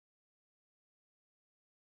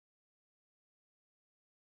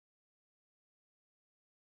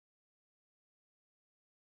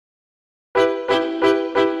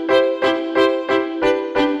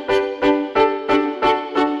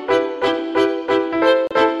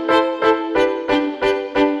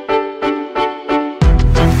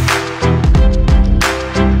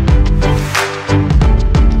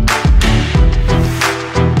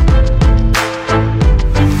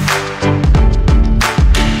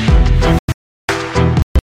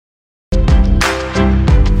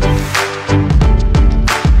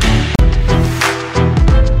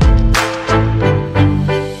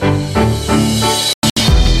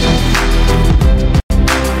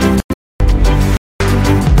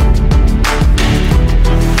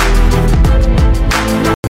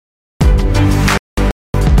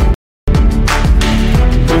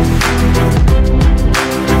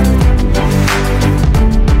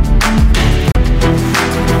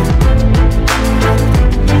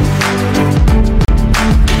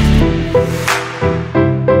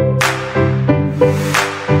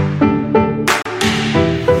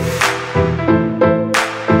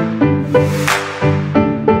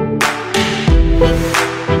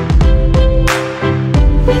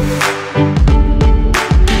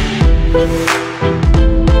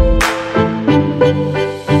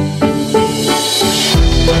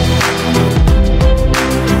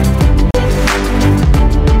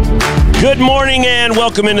Good morning and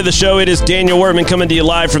welcome into the show. It is Daniel Workman coming to you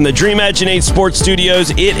live from the Dream Edge and 8 Sports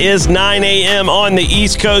Studios. It is 9 a.m. on the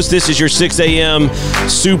East Coast. This is your 6 a.m.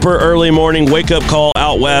 super early morning wake-up call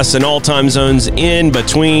out west and all time zones in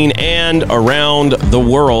between and around the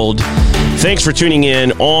world. Thanks for tuning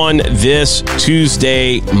in on this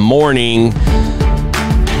Tuesday morning.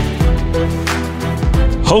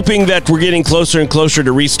 Hoping that we're getting closer and closer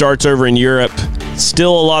to restarts over in Europe.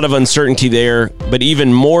 Still a lot of uncertainty there, but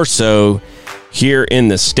even more so here in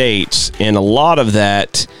the States. And a lot of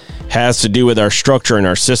that has to do with our structure and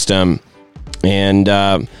our system. And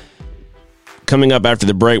coming up after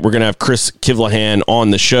the break, we're going to have Chris Kivlehan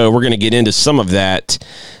on the show. We're going to get into some of that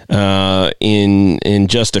in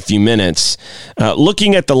just a few minutes.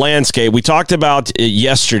 Looking at the landscape, we talked about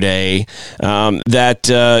yesterday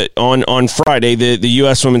that on Friday, the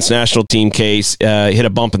U.S. Women's National Team case hit a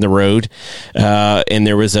bump in the road, and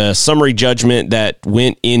there was a summary judgment that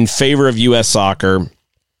went in favor of U.S. Soccer,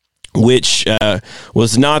 which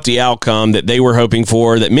was not the outcome that they were hoping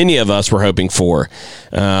for, that many of us were hoping for,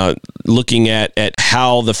 looking at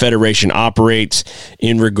how the Federation operates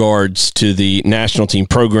in regards to the national team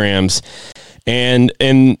programs and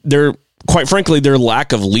their, quite frankly, their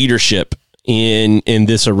lack of leadership in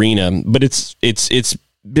this arena. But it's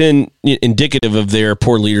been indicative of their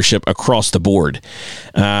poor leadership across the board.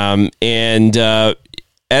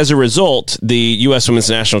 As a result, the U.S. Women's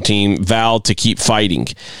National Team vowed to keep fighting.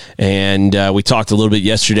 And we talked a little bit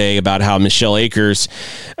yesterday about how Michelle Akers,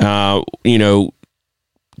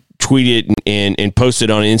 tweeted and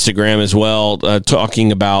posted on Instagram as well,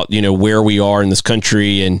 talking about, where we are in this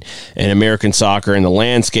country and American soccer and the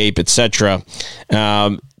landscape, etc.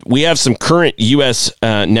 We have some current U.S.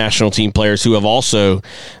 national team players who have also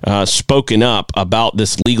spoken up about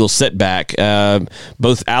this legal setback.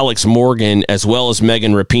 Both Alex Morgan as well as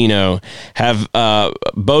Megan Rapinoe have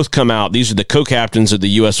both come out. These are the co-captains of the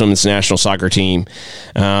U.S. Women's National Soccer Team,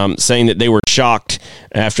 saying that they were shocked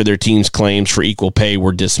after their team's claims for equal pay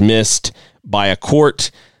were dismissed by a court,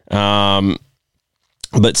 but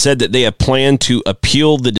said that they have planned to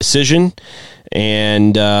appeal the decision.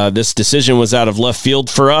 And this decision was out of left field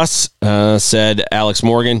for us, said Alex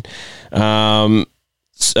Morgan,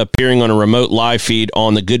 appearing on a remote live feed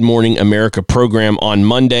on the Good Morning America program on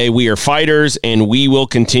Monday. We are fighters, and we will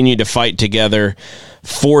continue to fight together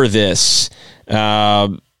for this.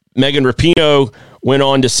 Megan Rapinoe went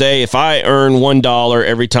on to say, if I earn $1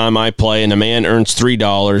 every time I play and a man earns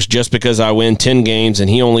 $3 just because I win 10 games and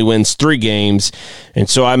he only wins 3 games, and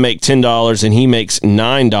so I make $10 and he makes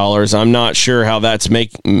 $9, I'm not sure how that's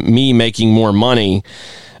me making more money.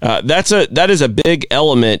 That is a big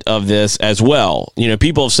element of this as well.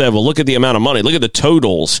 People have said, well, look at the amount of money, look at the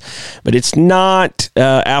totals, but it's not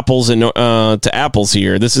apples and to apples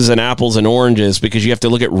here. This is an apples and oranges because you have to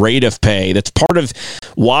look at rate of pay. That's part of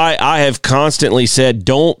why I have constantly said,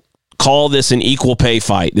 don't call this an equal pay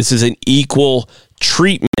fight. This is an equal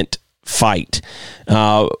treatment fight.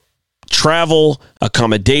 Travel,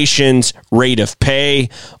 accommodations, rate of pay,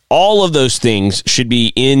 all of those things should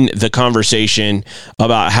be in the conversation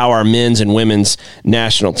about how our men's and women's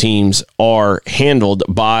national teams are handled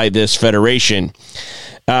by this federation.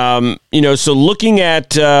 So looking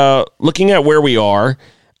at where we are,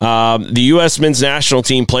 the U.S. Men's National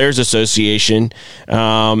Team Players Association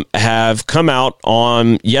have come out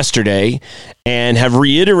on yesterday and have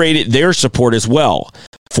reiterated their support as well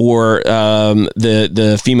for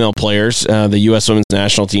the female players, the U.S. Women's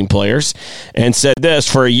National Team players, and said this: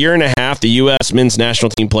 for a year and a half, the U.S. Men's National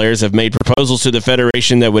Team players have made proposals to the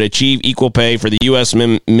Federation that would achieve equal pay for the U.S.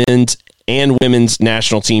 men's and women's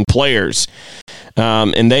national team players.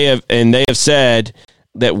 And they have said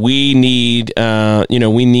that we need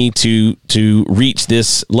to reach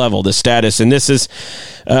this level, the status. And this is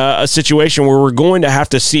a situation where we're going to have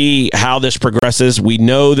to see how this progresses. We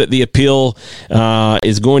know that the appeal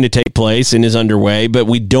is going to take place and is underway, but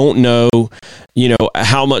we don't know,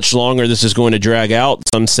 how much longer this is going to drag out.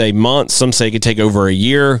 Some say months, some say it could take over a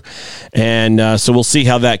year. And so we'll see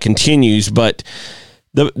how that continues. But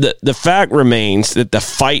the fact remains that the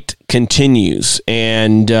fight continues,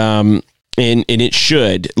 and it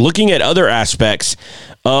should. Looking at other aspects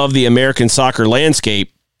of the American soccer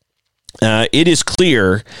landscape, it is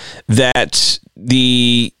clear that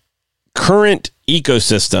the current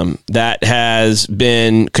ecosystem that has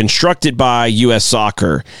been constructed by U.S.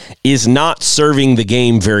 Soccer is not serving the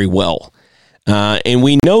game very well. And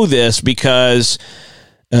we know this because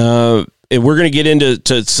we're going to get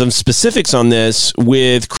into some specifics on this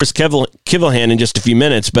with Chris Kivlehan in just a few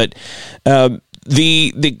minutes. But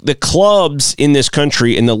the clubs in this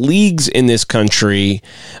country and the leagues in this country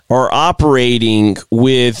are operating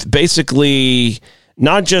with basically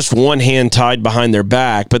not just one hand tied behind their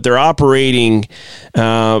back, but they're operating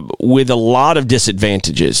with a lot of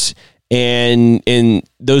disadvantages. And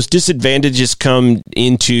those disadvantages come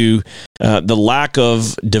into the lack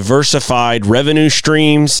of diversified revenue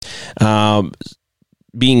streams,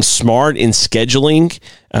 being smart in scheduling,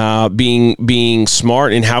 being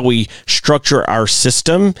smart in how we structure our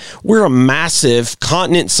system. We're a massive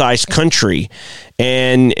continent-sized country,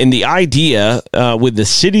 and the idea with the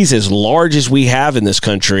cities as large as we have in this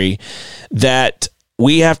country, that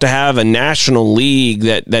we have to have a national league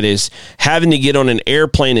that is having to get on an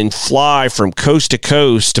airplane and fly from coast to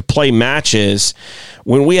coast to play matches,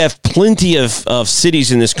 when we have plenty of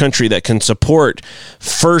cities in this country that can support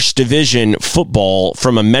first division football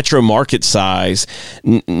from a metro market size,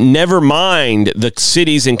 never mind the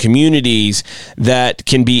cities and communities that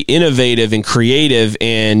can be innovative and creative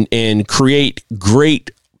and create great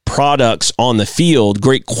products on the field,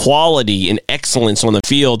 great quality and excellence on the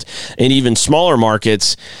field, and even smaller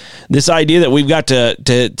markets. This idea that we've got to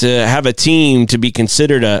have a team to be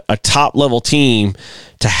considered a top level team,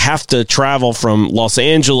 to have to travel from Los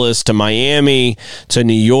Angeles to Miami to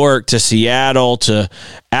New York to Seattle to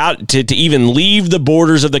even leave the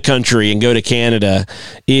borders of the country and go to Canada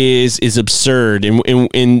is absurd.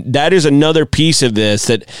 And that is another piece of this,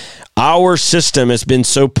 that our system has been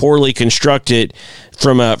so poorly constructed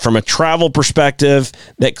from a travel perspective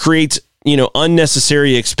that creates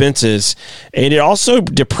unnecessary expenses, and it also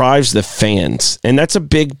deprives the fans. And that's a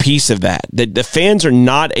big piece of that the fans are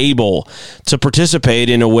not able to participate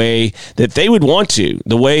in a way that they would want to,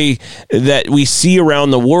 the way that we see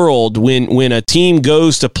around the world when a team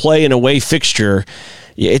goes to play an away fixture.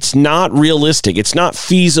 It's not realistic. It's not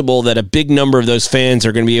feasible that a big number of those fans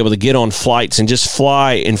are going to be able to get on flights and just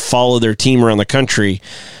fly and follow their team around the country.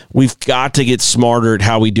 We've got to get smarter at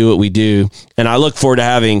how we do what we do. And I look forward to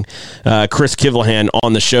having Chris Kivlehan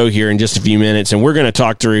on the show here in just a few minutes. And we're going to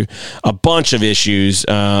talk through a bunch of issues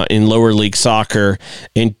in lower league soccer,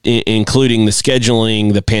 including the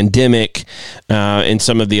scheduling, the pandemic, and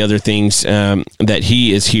some of the other things that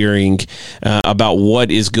he is hearing about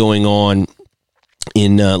what is going on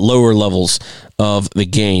in lower levels of the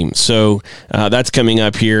game. So that's coming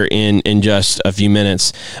up here in just a few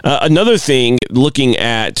minutes. Another thing, looking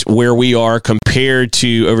at where we are compared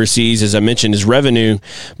to overseas, as I mentioned, is revenue,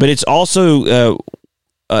 but it's also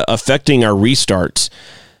affecting our restarts.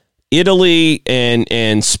 Italy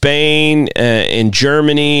and Spain and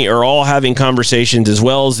Germany are all having conversations, as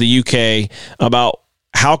well as the UK, about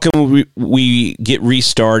how can we get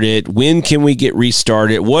restarted? When can we get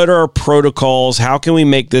restarted? What are our protocols? How can we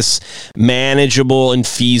make this manageable and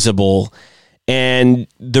feasible? And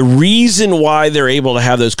the reason why they're able to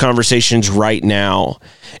have those conversations right now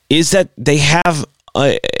is that they have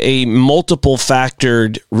a multiple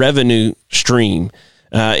factored revenue stream.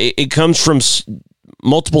 It comes from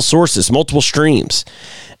multiple sources, multiple streams.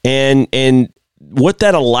 And what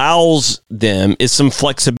that allows them is some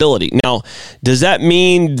flexibility. Now, does that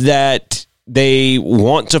mean that they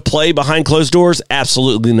want to play behind closed doors?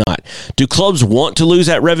 Absolutely not. Do clubs want to lose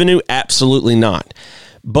that revenue? Absolutely not.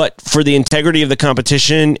 But for the integrity of the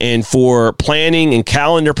competition and for planning and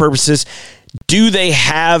calendar purposes, do they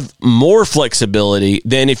have more flexibility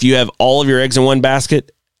than if you have all of your eggs in one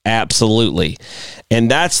basket? Absolutely. And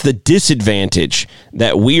that's the disadvantage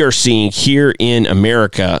that we are seeing here in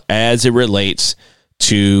America as it relates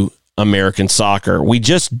to American soccer. We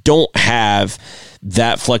just don't have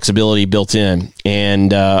that flexibility built in.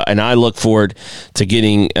 And I look forward to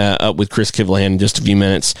getting up with Chris Kivlehan in just a few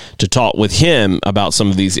minutes to talk with him about some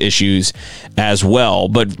of these issues as well.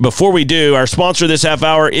 But before we do, our sponsor this half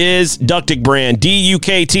hour is Ductic Brand,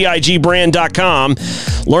 DUKTIGbrand.com.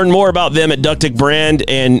 Learn more about them at Ductic Brand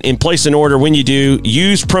and place an order. When you do,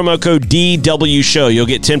 use promo code DWShow. You'll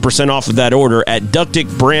get 10% off of that order at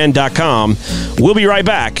DucticBrand.com. We'll be right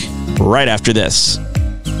back right after this.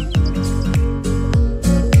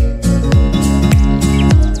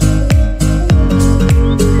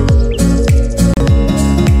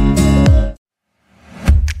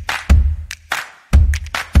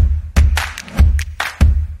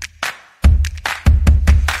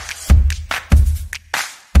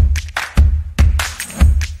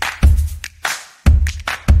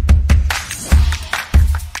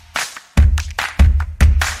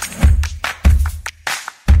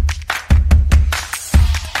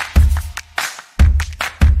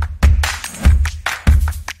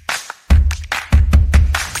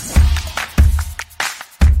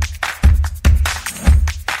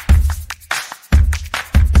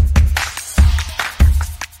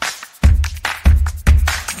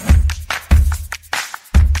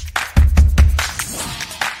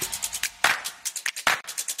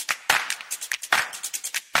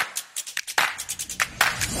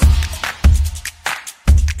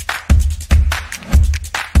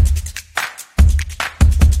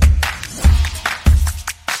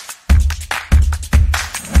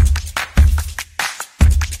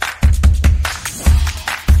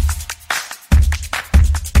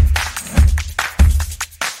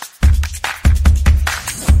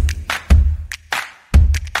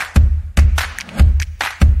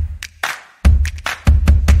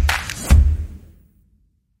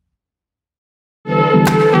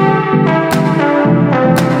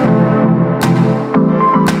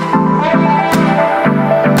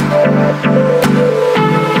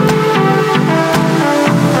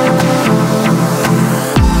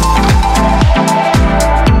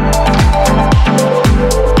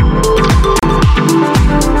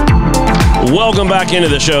 Welcome back into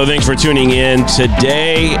the show. Thanks for tuning in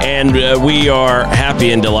today. And we are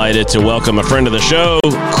happy and delighted to welcome a friend of the show,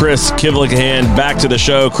 Chris Kivlehan, back to the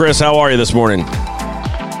show. Chris, how are you this morning?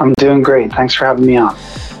 I'm doing great. Thanks for having me on.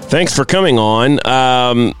 Thanks for coming on.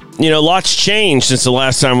 Lots changed since the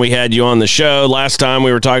last time we had you on the show. Last time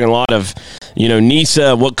we were talking a lot of,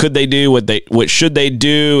 NISA, what could they do, what should they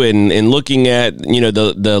do, and looking at,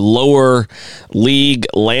 the lower league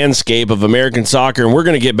landscape of American soccer. And we're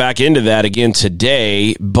going to get back into that again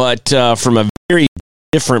today, but from a very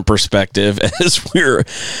different perspective, as we're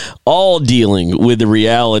all dealing with the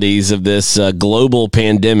realities of this global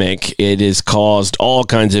pandemic. It has caused all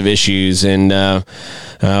kinds of issues, and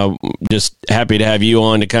just happy to have you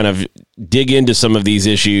on to kind of dig into some of these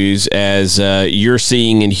issues as you're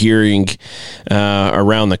seeing and hearing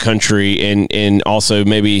around the country, and also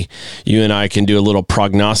maybe you and I can do a little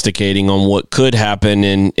prognosticating on what could happen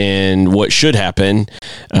and what should happen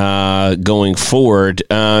going forward.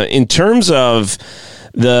 In terms of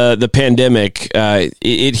the pandemic,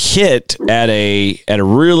 it hit at a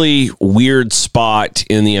really weird spot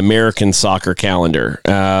in the American soccer calendar.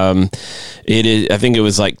 I think it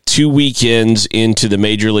was like 2 weekends into the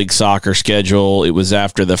Major League Soccer schedule. It was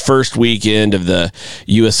after the first weekend of the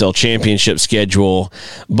USL Championship schedule.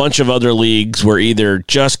 A bunch of other leagues were either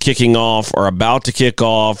just kicking off or about to kick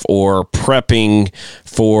off or prepping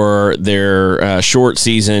for their short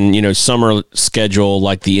season, summer schedule,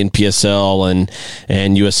 like the NPSL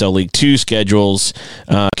and USL League 2 schedules,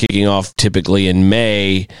 kicking off typically in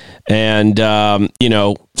May. And,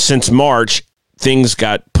 since March, things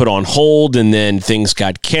got put on hold, and then things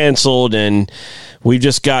got canceled, and we've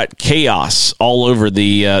just got chaos all over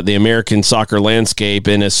the American soccer landscape,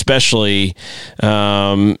 and especially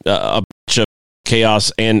a bunch of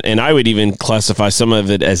chaos, and I would even classify some of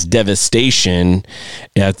it as devastation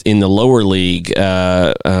in the lower league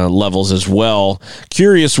levels as well.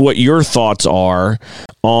 Curious what your thoughts are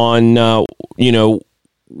on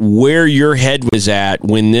where your head was at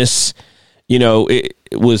when this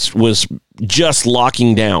it was just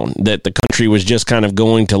locking down, that the country was just kind of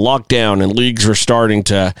going to lockdown, and leagues were starting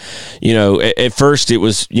to, at first it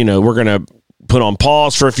was, we're going to put on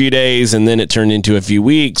pause for a few days, and then it turned into a few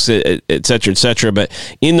weeks, et cetera, et cetera. But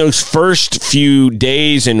in those first few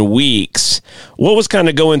days and weeks, what was kind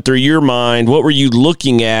of going through your mind? What were you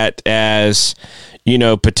looking at as,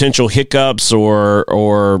 potential hiccups or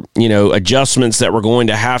adjustments that were going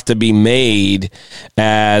to have to be made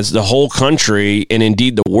as the whole country, and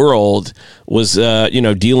indeed the world, was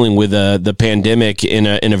dealing with the pandemic in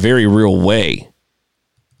a very real way?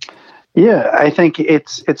 Yeah, I think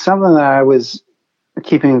it's something that I was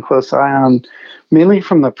keeping a close eye on, mainly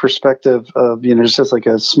from the perspective of, just as like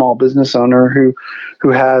a small business owner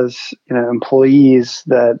who has, employees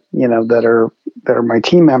that are my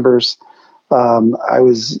team members. I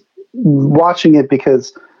was watching it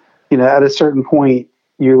because, at a certain point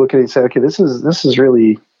you look at it and say, okay, this is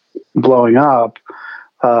really blowing up,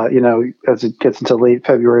 as it gets into late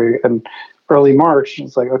February and early March.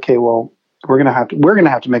 It's like, okay, well, we're going to have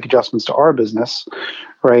to make adjustments to our business.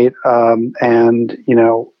 Right. And,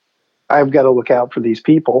 I've got to look out for these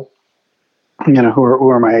people, who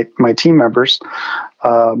are my team members,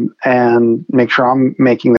 and make sure I'm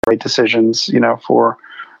making the right decisions,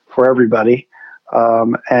 for everybody.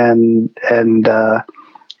 That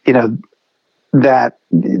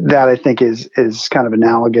I think is kind of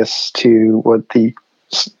analogous to what the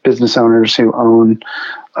business owners who own,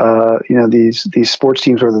 these sports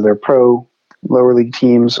teams, whether they're pro lower league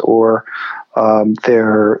teams or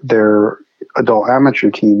their adult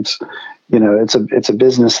amateur teams, it's a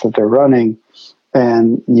business that they're running,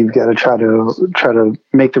 and you've got to try to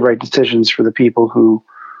make the right decisions for the people who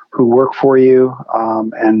work for you,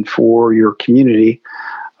 and for your community.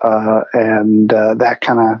 That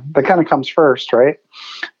kind of comes first, right?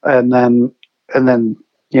 And then,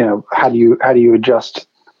 how do you adjust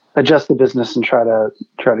the business and try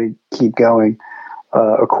to keep going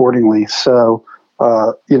accordingly? So,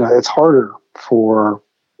 it's harder for,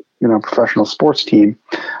 professional sports team,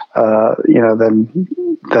 than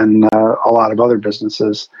a lot of other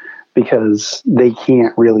businesses, because they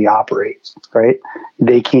can't really operate, right?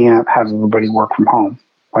 They can't have everybody work from home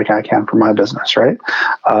like I can for my business, right?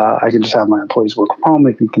 I can just have my employees work from home.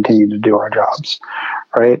 We can continue to do our jobs,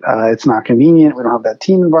 right? It's not convenient. We don't have that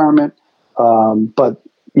team environment. But,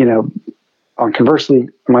 conversely,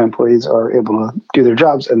 my employees are able to do their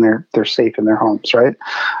jobs, and they're safe in their homes, right?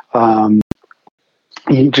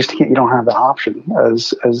 You just can't. You don't have that option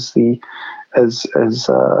as a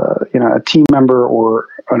team member or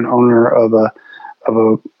an owner of a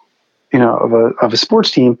of a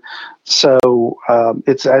sports team. So I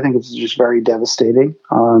think it's just very devastating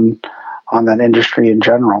on that industry in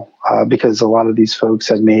general, because a lot of these folks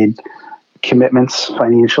had made commitments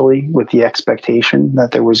financially with the expectation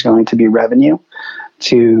that there was going to be revenue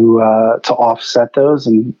to offset those,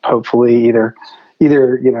 and hopefully either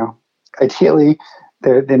ideally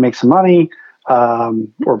they make some money,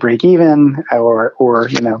 or break even, or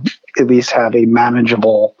at least have a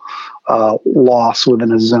manageable loss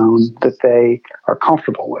within a zone that they are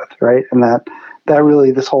comfortable with, right? And that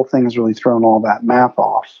really, this whole thing has really thrown all that math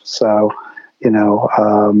off. So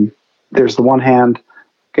there's the one hand,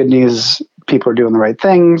 good news, people are doing the right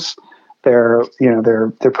things. They're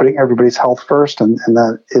putting everybody's health first, and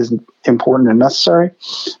that is important and necessary.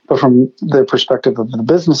 But from the perspective of the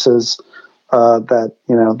businesses, what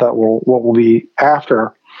will be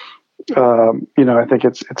after, I think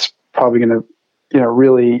it's probably going to,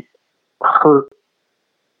 really hurt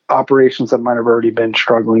operations that might have already been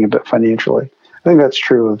struggling a bit financially. I think that's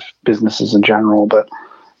true of businesses in general, but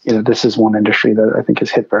this is one industry that I think is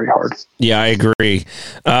hit very hard. Yeah, I agree.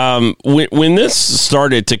 When this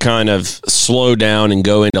started to kind of slow down and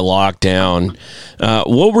go into lockdown,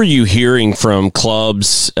 what were you hearing from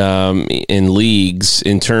clubs and leagues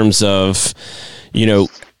in terms of,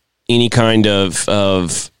 any kind of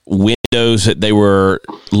windows that they were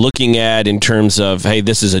looking at in terms of, hey,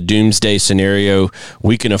 this is a doomsday scenario.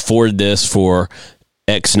 We can afford this for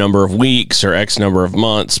X number of weeks or X number of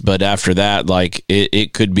months, but after that, like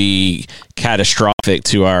it could be catastrophic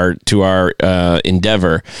to our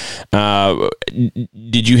endeavor.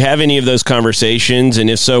 Did you have any of those conversations? And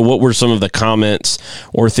if so, what were some of the comments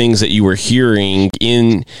or things that you were hearing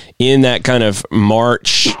in that kind of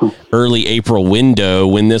March, early April window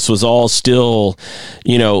when this was all still,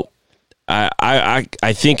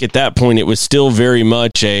 I think at that point it was still very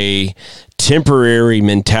much a temporary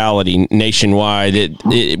mentality nationwide.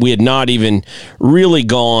 We had not even really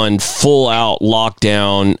gone full out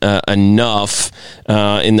lockdown enough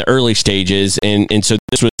in the early stages, and so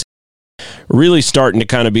this was really starting to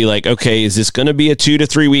kind of be like, okay, is this going to be a 2 to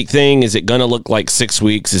 3 week thing? Is it going to look like 6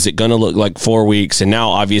 weeks? Is it going to look like 4 weeks? And now,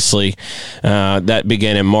 obviously, that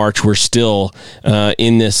began in March. We're still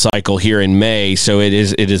in this cycle here in May, so it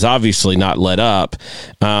is obviously not let up.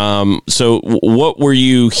 So what were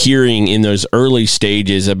you hearing in those early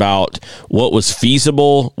stages about what was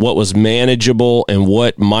feasible, what was manageable, and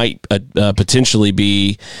what might potentially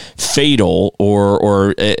be fatal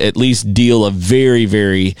or at least deal a very,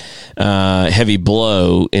 very heavy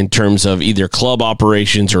blow in terms of either club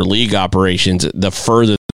operations or league operations the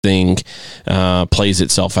further the thing plays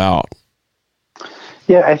itself out?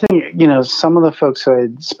 Yeah, I think, some of the folks I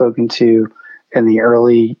had spoken to in the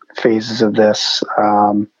early phases of this,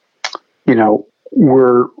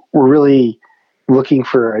 we're really looking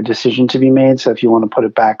for a decision to be made. So if you want to put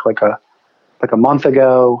it back like a month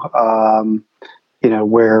ago,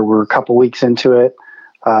 where we're a couple weeks into it,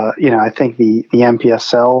 I think the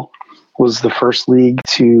MPSL was the first league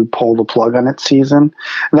to pull the plug on its season.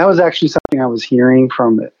 And that was actually something I was hearing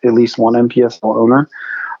from at least one MPSL owner,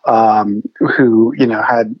 who,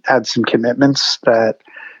 had some commitments that,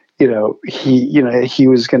 he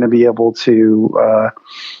was going to be able to,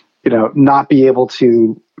 not be able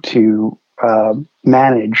to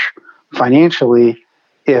manage financially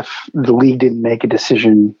if the league didn't make a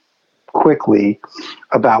decision quickly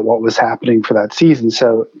about what was happening for that season.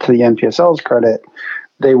 So to the NPSL's credit,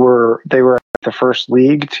 they were the first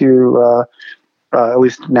league to, at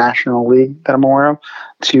least national league that I'm aware of,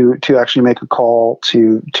 to actually make a call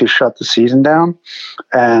to shut the season down.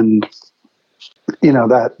 And,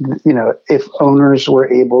 if owners were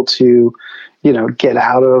able to, get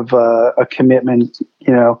out of a commitment,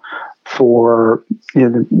 for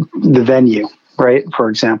the venue, right? For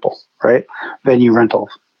example, right? Venue rental,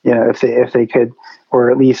 if they could,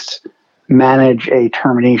 or at least manage a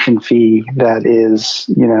termination fee that is,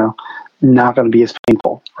 not going to be as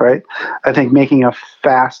painful, right? I think making a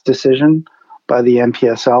fast decision by the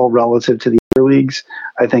NPSL relative to the other leagues,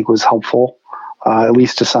 I think was helpful, at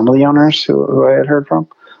least to some of the owners who I had heard from.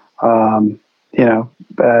 And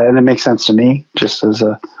it makes sense to me just as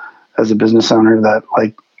a business owner that,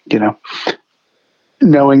 like,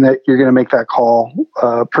 knowing that you're going to make that call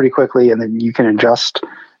pretty quickly, and then you can adjust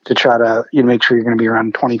to try to make sure you're going to be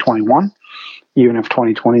around 2021, even if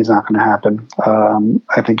 2020 is not going to happen.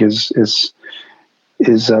 I think is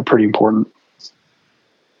pretty important.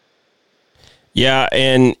 Yeah,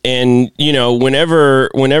 and whenever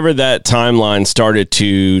that timeline started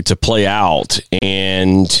to play out,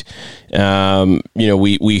 and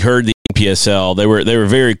we heard the NPSL. They were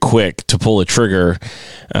very quick to pull a trigger,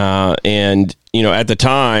 and at the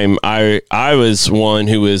time, I was one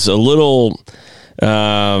who was a little,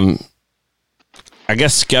 I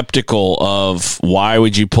guess, skeptical of why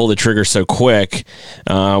would you pull the trigger so quick.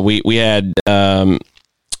 We had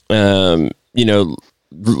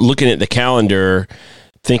looking at the calendar,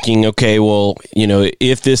 thinking, okay, well,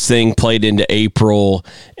 if this thing played into April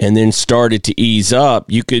and then started to ease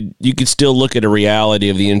up, you could still look at a reality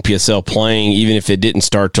of the NPSL playing, even if it didn't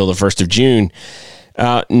start till the 1st of June.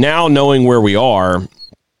 Now knowing where we are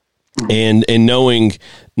and knowing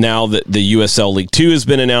now that the USL League 2 has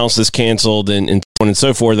been announced as canceled and so on and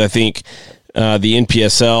so forth, I think the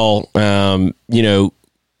NPSL,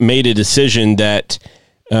 made a decision that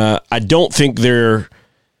I don't think they're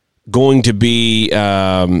going to be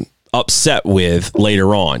upset with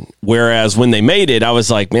later on. Whereas when they made it, I was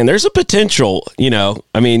like, man, there's a potential, we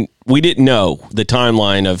didn't know the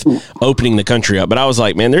timeline of opening the country up, but I was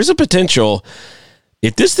like, man, there's a potential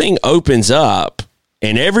if this thing opens up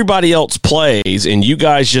and everybody else plays and you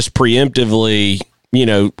guys just preemptively,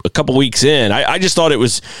 a couple weeks in, I just thought there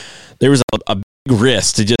was a big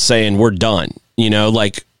risk to just saying we're done,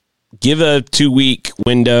 give a 2-week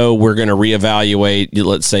window. We're going to reevaluate,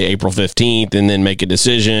 let's say April 15th, and then make a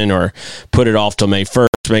decision, or put it off till May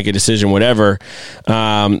 1st, make a decision, whatever.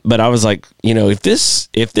 But I was like, if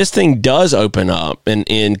this thing does open up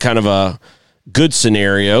in kind of a good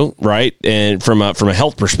scenario, right, and from a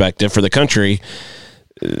health perspective for the country,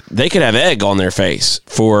 they could have egg on their face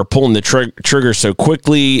for pulling the trigger so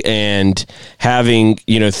quickly and having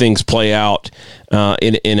things play out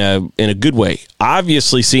in a good way.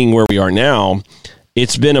 Obviously, seeing where we are now,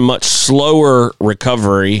 it's been a much slower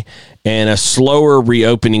recovery and a slower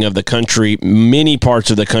reopening of the country. Many parts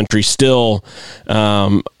of the country still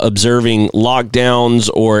observing lockdowns,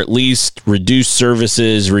 or at least reduced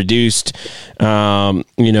services, reduced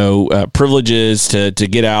privileges to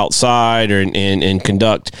get outside and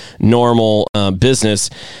conduct normal business.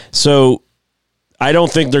 So I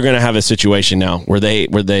don't think they're going to have a situation now where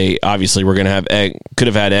they obviously were going to have could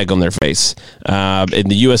have had egg on their face. In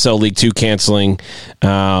the USL League 2 canceling,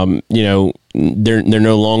 they're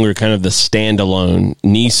no longer kind of the standalone.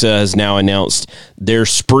 NISA has now announced their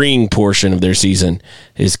spring portion of their season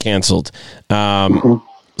is canceled.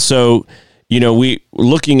 So, we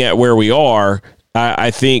looking at where we are,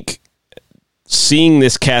 I think seeing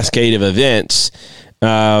this cascade of events,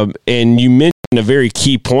 and you mentioned a very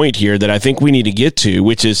key point here that I think we need to get to,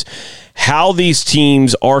 which is how these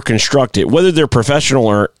teams are constructed, whether they're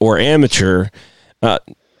professional or amateur.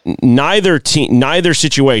 Neither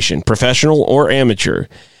situation, professional or amateur,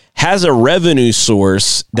 has a revenue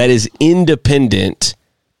source that is independent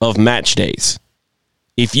of match days.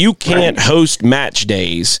 If you can't host match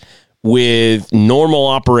days with normal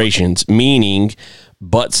operations, meaning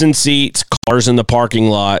butts and seats, cars in the parking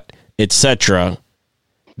lot, etc.,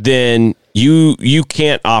 then you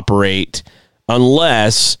can't operate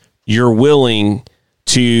unless you're willing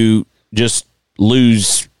to just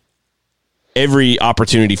lose every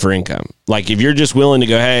opportunity for income. Like, if you're just willing to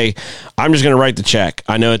go, hey, I'm just going to write the check.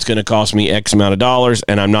 I know it's going to cost me X amount of dollars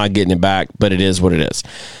and I'm not getting it back, but it is what it is.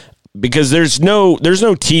 Because there's no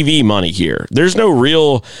TV money here. There's no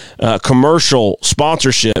real commercial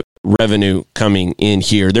sponsorship revenue coming in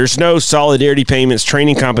here. There's no solidarity payments,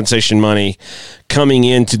 training compensation money coming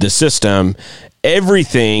into the system.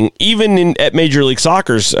 Everything, even at Major League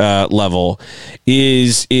Soccer's level,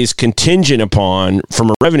 is contingent upon,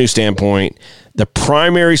 from a revenue standpoint, the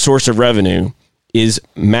primary source of revenue is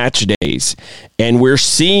match days. And we're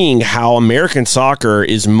seeing how American soccer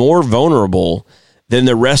is more vulnerable than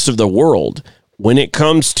the rest of the world when it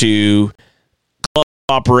comes to club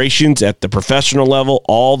operations at the professional level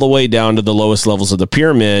all the way down to the lowest levels of the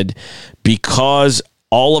pyramid, because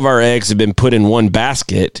all of our eggs have been put in one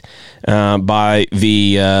basket by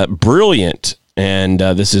the brilliant, and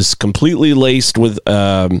this is completely laced with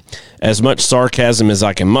as much sarcasm as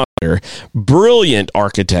I can muster, brilliant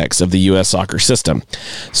architects of the U.S. soccer system.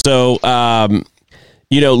 So,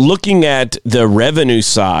 looking at the revenue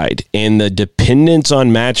side and the dependence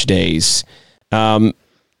on match days,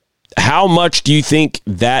 how much do you think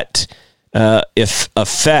that if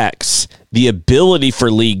affects the ability for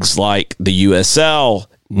leagues like the USL,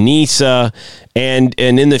 NISA, and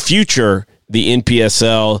in the future, the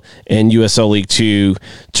NPSL and USL League 2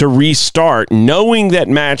 to restart, knowing that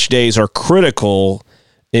match days are critical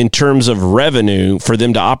in terms of revenue for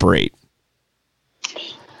them to operate?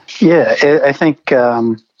 Yeah, I think,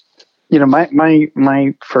 my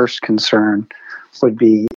first concern would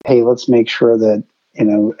be, hey, let's make sure that,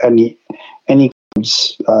 any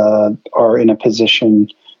clubs are in a position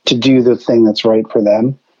to do the thing that's right for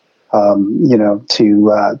them.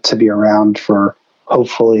 To be around for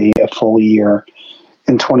hopefully a full year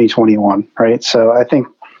in 2021, right? So I think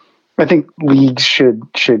leagues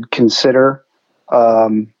should consider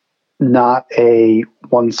not a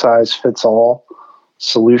one size fits all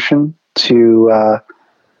solution to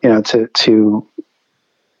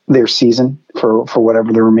their season for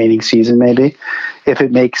whatever the remaining season may be. If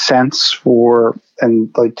it makes sense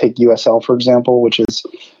and like take USL for example, which is,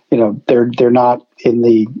 they're not in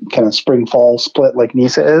the kind of spring fall split like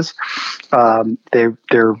NISA is.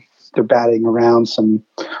 They're batting around some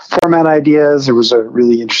format ideas. There was a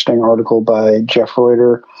really interesting article by Jeff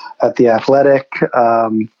Reuter at The Athletic,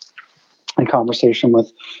 in conversation with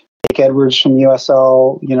Nick Edwards from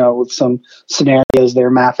USL, with some scenarios they're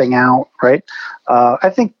mapping out, right? I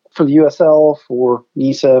think for the USL, for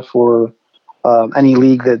NISA, for any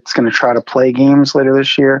league that's going to try to play games later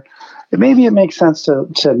this year, it makes sense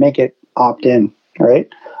to make it opt-in, right?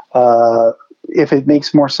 If it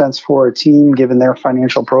makes more sense for a team, given their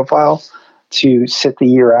financial profile, to sit the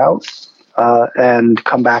year out and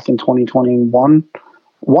come back in 2021,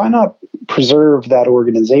 why not preserve that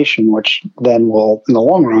organization, which then will, in the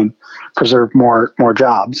long run, preserve more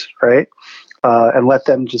jobs, right? And let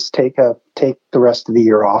them just take the rest of the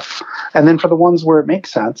year off. And then for the ones where it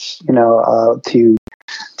makes sense,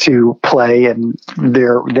 to play, and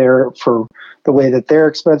they're for the way that their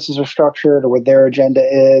expenses are structured or what their agenda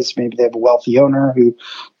is. Maybe they have a wealthy owner who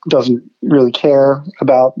doesn't really care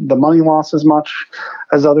about the money loss as much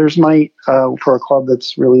as others might, for a club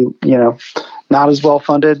that's really, not as well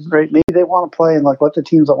funded, right? Maybe they want to play and let the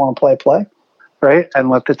teams that want to play, right? And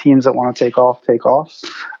let the teams that want to take off.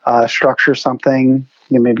 Structure something,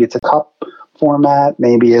 maybe it's a cup format,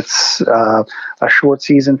 maybe it's a short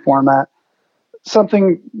season format.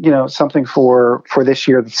 Something for this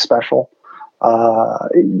year that's special,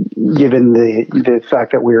 given the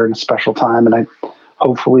fact that we're in a special time, and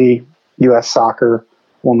hopefully U.S. soccer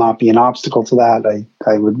will not be an obstacle to that.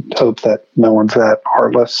 I would hope that no one's that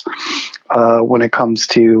heartless when it comes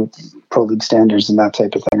to pro league standards and that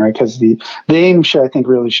type of thing, right? Because the aim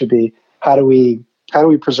really should be how do we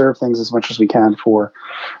preserve things as much as we can for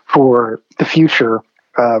the future,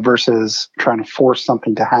 versus trying to force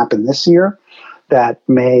something to happen this year that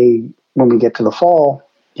may, when we get to the fall,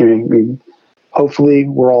 hopefully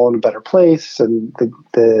we're all in a better place and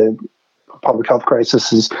the public health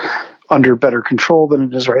crisis is under better control than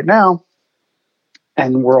it is right now,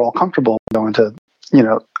 and we're all comfortable going to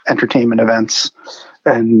entertainment events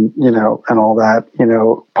and all that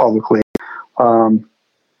publicly,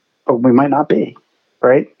 but we might not be,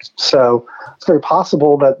 right? So it's very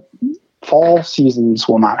possible that fall seasons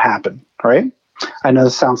will not happen, right? I know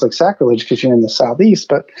this sounds like sacrilege because you're in the Southeast,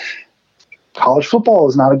 but college football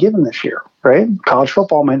is not a given this year, right? College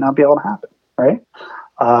football might not be able to happen, right?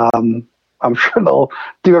 I'm sure they'll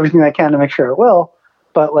do everything they can to make sure it will,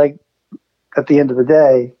 but at the end of the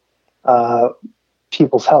day,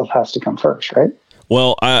 people's health has to come first, right?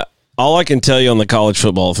 Well, all I can tell you on the college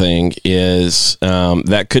football thing is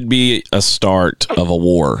that could be a start of a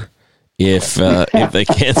war. If they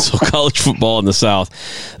cancel college football in the South,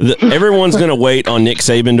 everyone's going to wait on Nick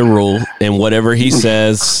Saban to rule, and whatever he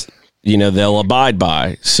says, they'll abide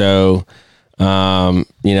by. So, we'll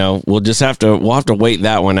have to wait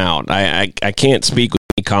that one out. I can't speak with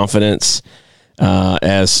any confidence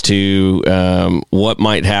as to what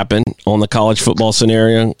might happen on the college football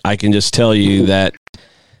scenario. I can just tell you that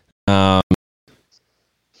the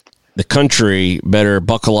country better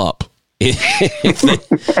buckle up. If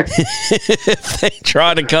they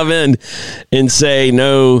try to come in and say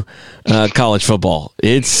no college football,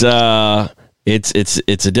 it's a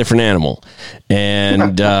different animal,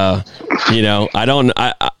 and I don't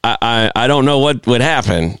know what would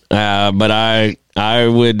happen, but I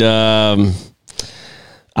would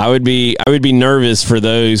be nervous for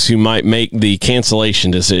those who might make the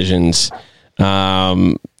cancellation decisions.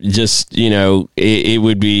 It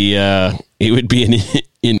would be an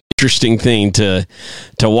interesting thing to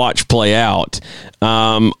watch play out.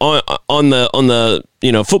 On the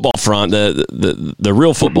football front, the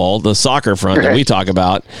real football, the soccer front that we talk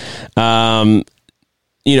about,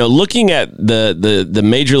 looking at the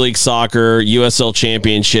Major League Soccer, USL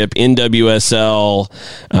Championship, NWSL,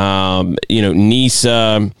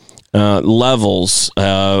 NISA levels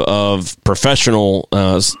of professional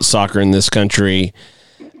soccer in this country,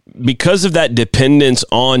 because of that dependence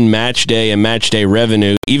on match day and match day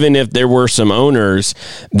revenue, even if there were some owners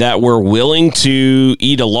that were willing to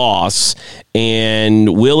eat a loss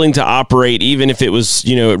and willing to operate, even if it was,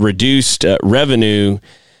 reduced revenue,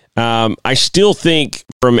 I still think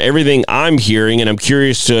from everything I'm hearing, and I'm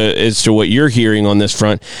curious as to what you're hearing on this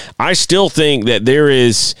front, I still think that there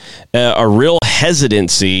is a real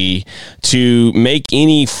hesitancy to make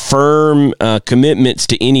any firm commitments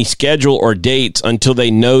to any schedule or dates until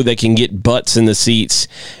they know they can get butts in the seats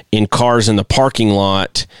in cars in the parking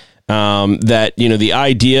lot. That, the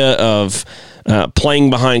idea of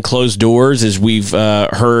playing behind closed doors, as we've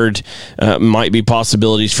heard, might be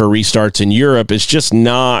possibilities for restarts in Europe. It's just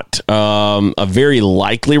not a very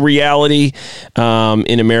likely reality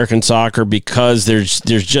in American soccer, because there's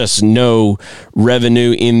just no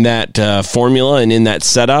revenue in that formula and in that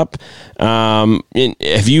setup.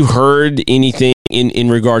 Have you heard anything in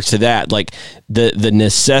regards to that, like the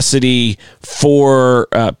necessity for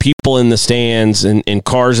people in the stands and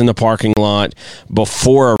cars in the parking lot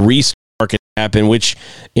before a restart can happen, which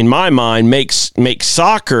in my mind makes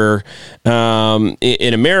soccer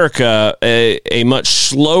in America a much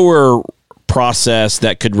slower process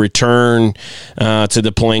that could return to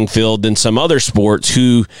the playing field than some other sports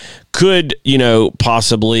who could,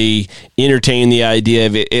 possibly entertain the idea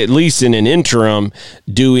of, at least in an interim,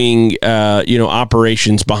 doing,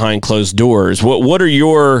 operations behind closed doors. What are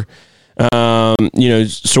your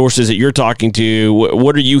sources that you're talking to?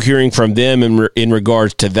 What are you hearing from them in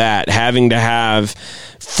regards to that, having to have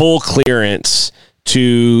full clearance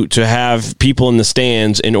to have people in the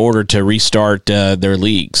stands in order to restart their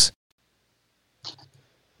leagues?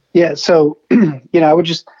 Yeah. So, I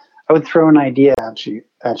would throw an idea at you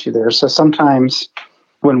there. So sometimes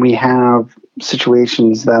when we have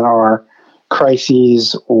situations that are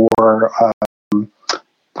crises or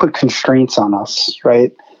put constraints on us,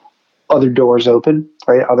 right? Other doors open,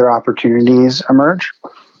 right? Other opportunities emerge.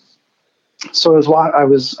 So I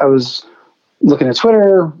was looking at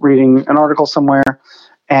Twitter, reading an article somewhere,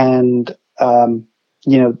 and ESPN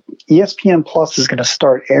Plus is going to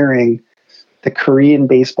start airing the Korean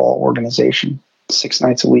baseball organization 6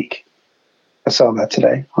 nights a week. I saw that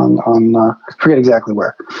today on I forget exactly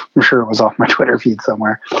where. I'm sure it was off my Twitter feed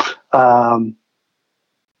somewhere.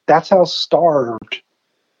 That's how starved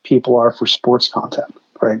people are for sports content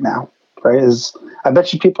right now. Right? I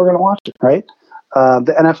bet you people are going to watch it. Right?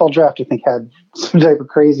 The NFL draft, I think, had some type of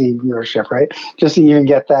crazy viewership. Right? Just to even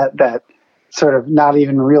get that sort of not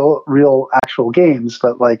even real actual games,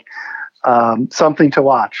 but like something to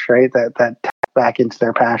watch. Right? That tap back into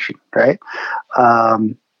their passion. Right?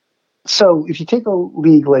 So if you take a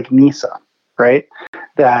league like NISA, right,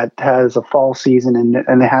 that has a fall season and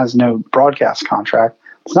it has no broadcast contract,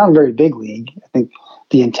 it's not a very big league. I think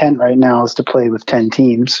the intent right now is to play with 10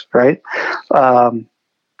 teams, right?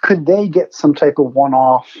 Could they get some type of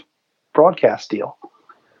one-off broadcast deal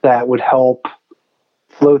that would help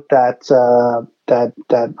float that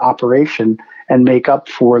operation and make up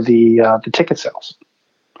for the ticket sales?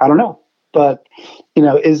 I don't know. But,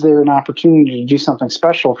 is there an opportunity to do something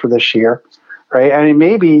special for this year, right? I mean,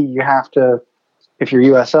 maybe you have to, if you're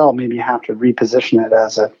USL, maybe you have to reposition it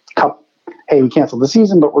as a cup. Hey, we canceled the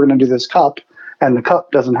season, but we're going to do this cup, and the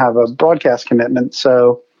cup doesn't have a broadcast commitment,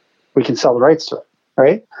 so we can sell the rights to it,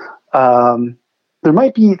 right? There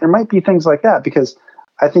might be things like that, because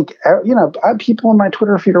I think, people on my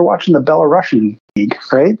Twitter feed are watching the Belarusian league,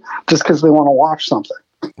 right? Just because they want to watch something.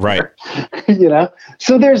 Right.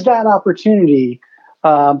 So there's that opportunity.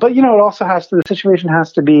 But, it also the situation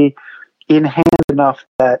has to be in hand enough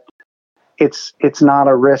that it's not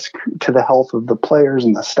a risk to the health of the players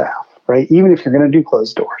and the staff, right? Even if you're going to do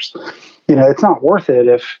closed doors, it's not worth it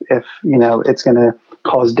if it's going to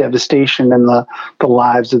cause devastation in the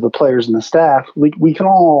lives of the players and the staff. We can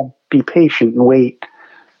all be patient and wait,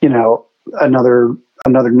 another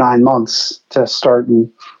 9 months to start in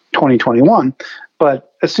 2021.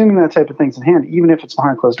 But assuming that type of thing's in hand, even if it's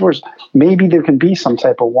behind closed doors, maybe there can be some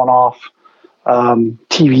type of one-off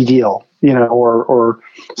TV deal, or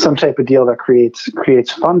some type of deal that creates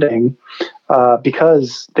funding,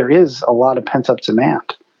 because there is a lot of pent-up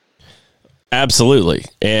demand. Absolutely.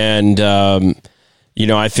 And,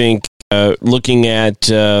 I think looking at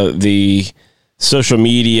the social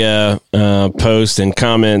media posts and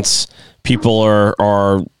comments, people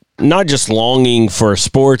are not just longing for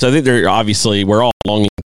sports. I think we're all longing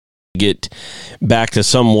to get back to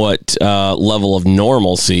somewhat level of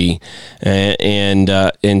normalcy, and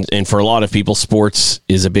for a lot of people, sports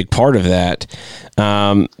is a big part of that.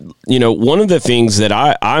 One of the things that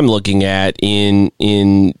I'm looking at in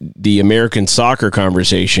the American soccer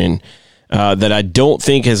conversation, that I don't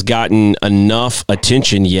think has gotten enough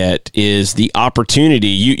attention yet is the opportunity.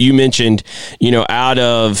 You mentioned, out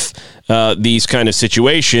of these kind of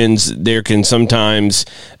situations, there can sometimes,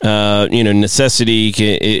 necessity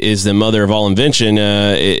is the mother of all invention,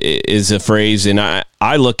 is a phrase. And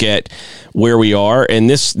I look at where we are, and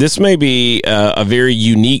this may be a very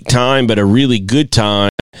unique time, but a really good time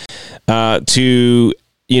to,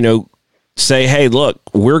 say, hey, look,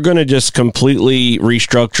 we're going to just completely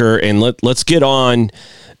restructure and let's get on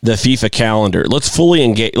the FIFA calendar. Let's fully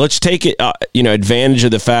engage. Let's take it, advantage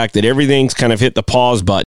of the fact that everything's kind of hit the pause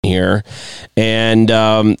button here, and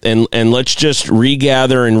let's just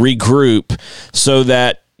regather and regroup so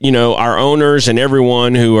that our owners and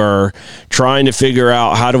everyone who are trying to figure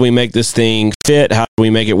out how do we make this thing fit, how do we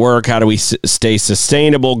make it work, how do we stay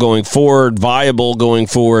sustainable going forward, viable going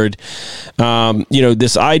forward.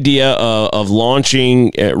 This idea of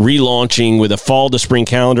relaunching with a fall to spring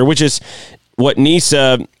calendar, which is what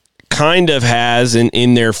NISA kind of has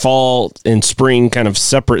in their fall and spring kind of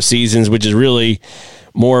separate seasons, which is really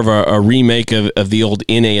more of a remake of the old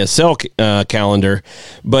NASL calendar,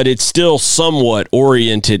 but it's still somewhat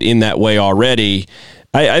oriented in that way already.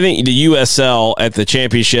 I think the USL at the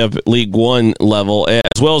Championship League One level,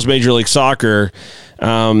 as well as Major League Soccer,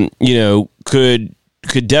 could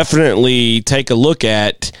definitely take a look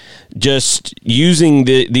at just using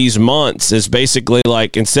these months as basically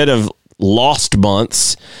like, instead of lost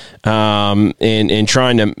months, and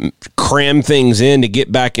trying to cram things in to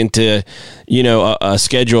get back into, a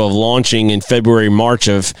schedule of launching in February, March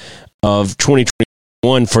of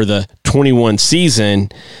 2021 for the 21 season.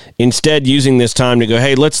 Instead, using this time to go,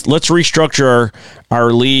 hey, let's restructure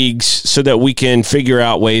our leagues so that we can figure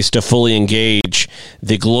out ways to fully engage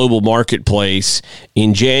the global marketplace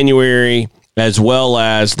in January, as well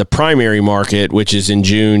as the primary market, which is in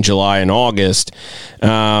June, July, and August.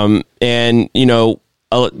 There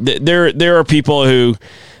are people who,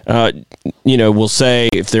 will say,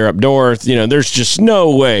 if they're up north, there's just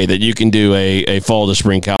no way that you can do a fall to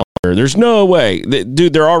spring calendar. There's no way.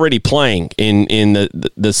 Dude, they're already playing in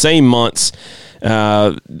the same months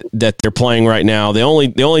that they're playing right now. The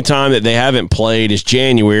only time that they haven't played is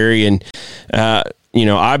January, and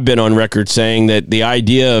I've been on record saying that the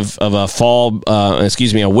idea of a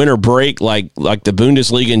winter break like the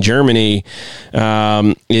Bundesliga in Germany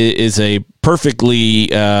is a perfectly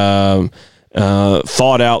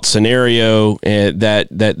thought out scenario that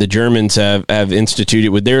the Germans have instituted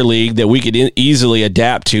with their league that we could easily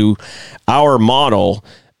adapt to our model.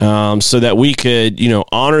 So that we could,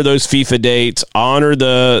 honor those FIFA dates, honor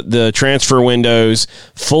the transfer windows,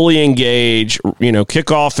 fully engage, kick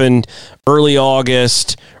off in early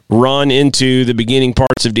August, run into the beginning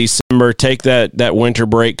parts of December, take that winter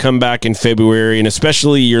break, come back in February, and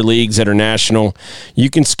especially your leagues that are national, you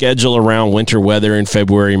can schedule around winter weather in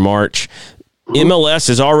February, March. MLS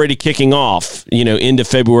is already kicking off, into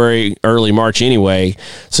February, early March anyway.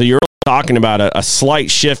 So you're talking about a slight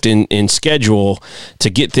shift in schedule to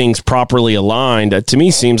get things properly aligned. To me,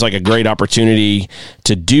 seems like a great opportunity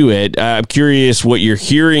to do it. I'm curious what you're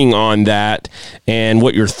hearing on that and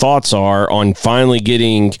what your thoughts are on finally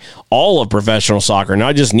getting all of professional soccer,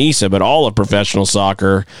 not just NISA, but all of professional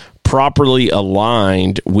soccer properly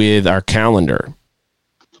aligned with our calendar.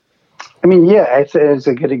 I mean, yeah, it's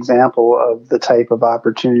a good example of the type of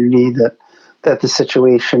opportunity that the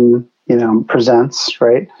situation, presents,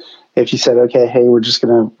 right? If you said, okay, hey, we're just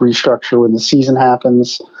going to restructure when the season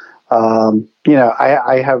happens,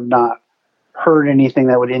 I have not heard anything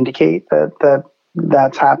that would indicate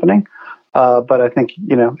that's happening. But I think,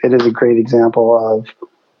 it is a great example of,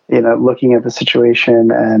 looking at the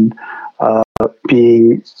situation and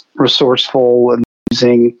being resourceful and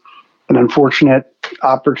using an unfortunate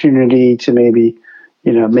opportunity to maybe,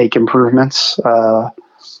 make improvements.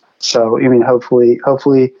 So, I mean, hopefully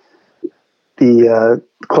the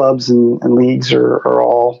clubs and leagues are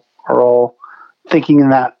all thinking in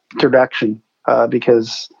that direction,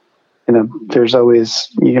 because there's always,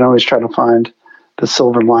 you can always try to find the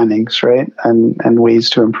silver linings, right, and ways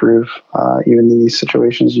to improve, even in these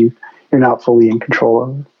situations you're not fully in control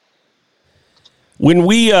of. When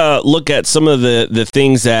we look at some of the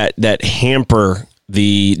things that hamper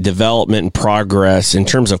the development and progress in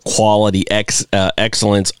terms of quality,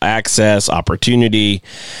 excellence, access, opportunity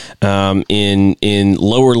in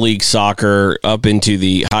lower league soccer up into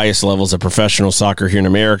the highest levels of professional soccer here in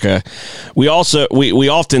America, we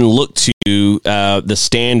often look to the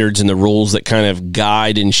standards and the rules that kind of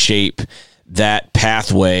guide and shape that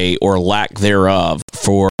pathway or lack thereof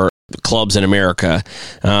for clubs in America,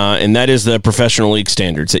 and that is the professional league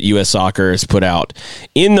standards that U.S. Soccer has put out.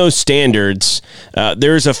 In those standards,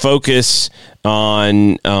 there's a focus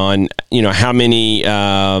on how many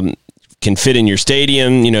can fit in your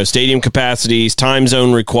stadium, stadium capacities, time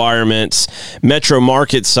zone requirements, metro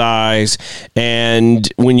market size. And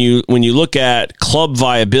when you look at club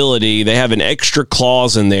viability, they have an extra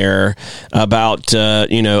clause in there about,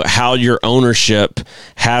 how your ownership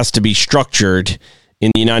has to be structured in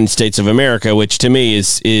the United States of America, which to me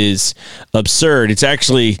is absurd. It's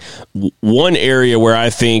actually one area where I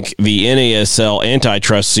think the NASL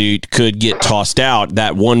antitrust suit could get tossed out,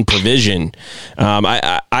 that one provision.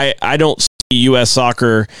 I don't see U.S.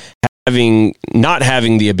 Soccer not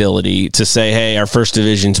having the ability to say, hey, our first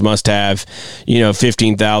divisions must have,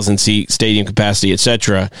 15,000 seat stadium capacity,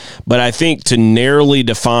 etc. But I think to narrowly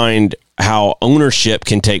define how ownership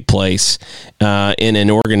can take place in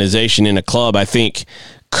an organization, in a club, I think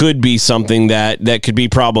could be something that could be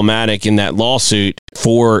problematic in that lawsuit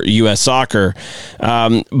for U.S. Soccer.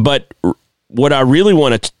 But what I really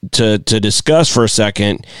want to discuss for a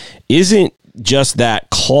second isn't just that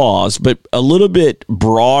clause, but a little bit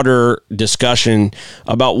broader discussion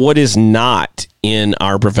about what is not in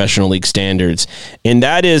our professional league standards. And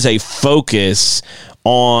that is a focus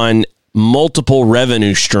on multiple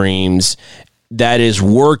revenue streams that is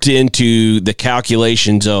worked into the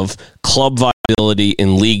calculations of club viability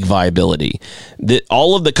and league viability.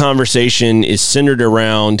 All of the conversation is centered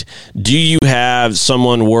around, do you have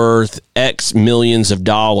someone worth X millions of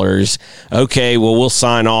dollars? Okay, well, we'll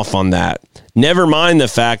sign off on that. Never mind the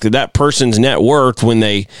fact that person's net worth when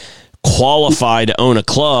they qualify to own a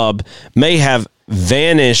club may have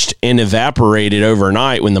vanished and evaporated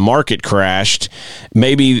overnight when the market crashed.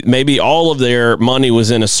 Maybe all of their money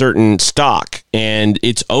was in a certain stock and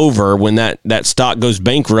it's over when that stock goes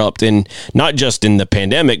bankrupt, and not just in the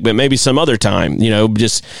pandemic, but maybe some other time,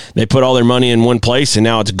 just they put all their money in one place and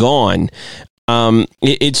now it's gone.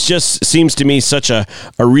 It just seems to me such a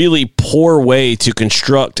really poor way to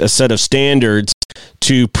construct a set of standards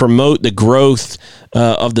to promote the growth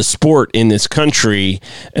of the sport in this country,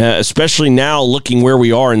 especially now looking where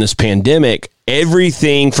we are in this pandemic.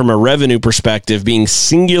 Everything from a revenue perspective being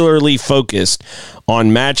singularly focused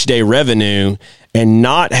on match day revenue, and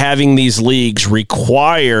not having these leagues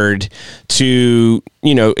required to,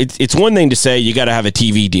 it's one thing to say you got to have a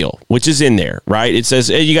TV deal, which is in there, right? It says,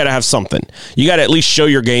 hey, you got to have something. You got to at leleast show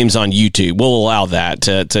your games on YouTube. We'll allow that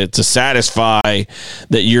to satisfy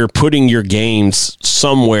that you're putting your games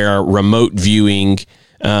somewhere remote viewing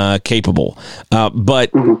capable.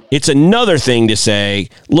 But it's another thing to say,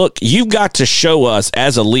 look, you've got to show us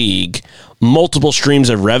as a league multiple streams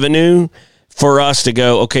of revenue for us to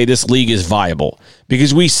go, okay, this league is viable.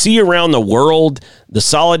 Because we see around the world the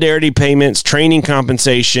solidarity payments, training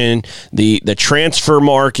compensation, the transfer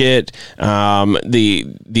market,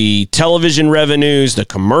 the television revenues, the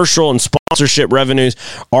commercial and sponsorship revenues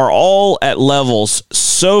are all at levels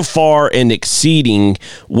so far and exceeding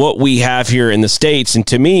what we have here in the States. And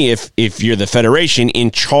to me, if you're the federation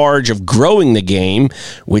in charge of growing the game,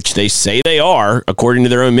 which they say they are, according to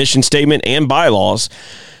their own mission statement and bylaws,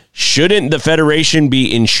 shouldn't the federation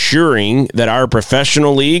be ensuring that our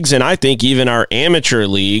professional leagues, and I think even our amateur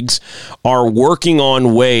leagues, are working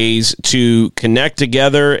on ways to connect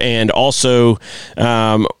together and also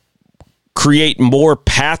create more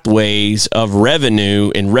pathways of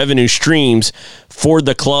revenue and revenue streams for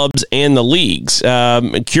the clubs and the leagues?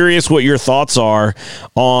 I'm curious what your thoughts are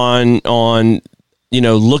on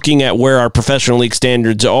looking at where our professional league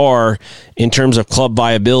standards are in terms of club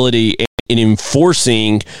viability in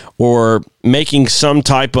enforcing or making some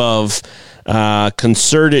type of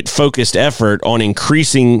concerted, focused effort on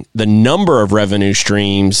increasing the number of revenue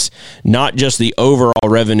streams, not just the overall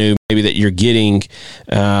revenue maybe that you're getting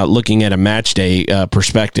looking at a match day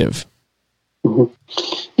perspective. Mm-hmm.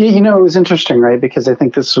 Yeah, it was interesting, right? Because I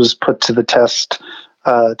think this was put to the test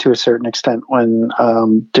to a certain extent when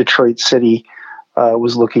Detroit City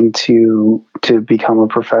was looking to become a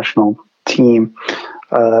professional team.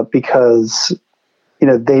 Because,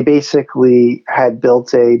 they basically had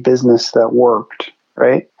built a business that worked,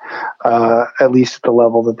 right? At least at the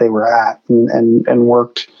level that they were at, and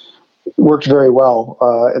worked very well.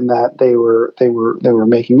 In that they were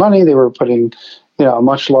making money. They were putting, a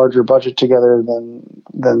much larger budget together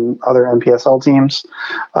than other NPSL teams.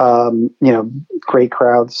 Great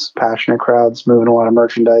crowds, passionate crowds, moving a lot of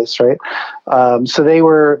merchandise, right? So they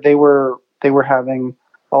were having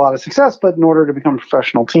a lot of success, but in order to become a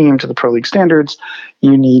professional team to the pro league standards,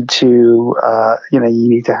 you need to have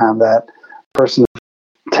that person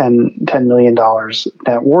 $10 million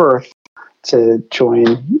net worth to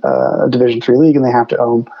join a Division III league, and they have to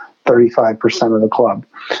own 35% of the club.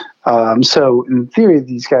 So in theory,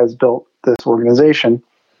 these guys built this organization,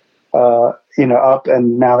 up,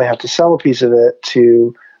 and now they have to sell a piece of it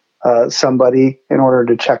to somebody in order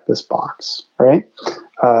to check this box, right?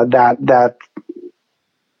 That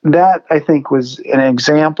I think was an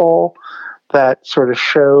example that sort of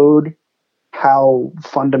showed how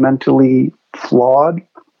fundamentally flawed,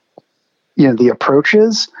 the approach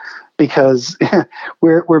is, because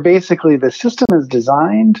we're basically, the system is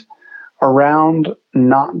designed around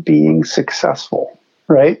not being successful,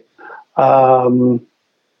 right? And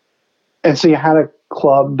so you had a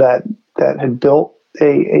club that had built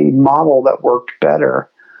a model that worked better,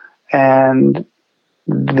 and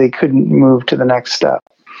they couldn't move to the next step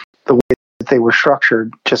the way that they were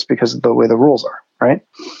structured, just because of the way the rules are, right?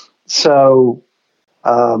 So,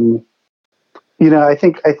 I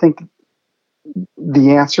think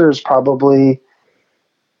the answer is probably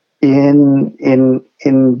in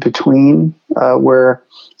between, where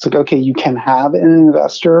it's like, okay, you can have an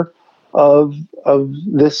investor of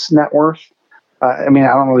this net worth. I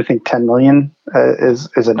don't really think 10 million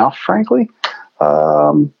is enough, frankly.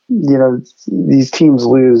 These teams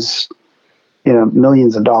lose,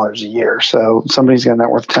 millions of dollars a year. So somebody's got a net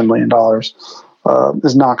worth $10 million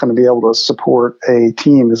is not going to be able to support a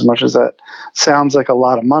team, as much as that sounds like a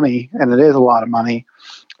lot of money, and it is a lot of money.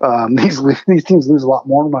 These teams lose a lot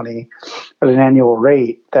more money at an annual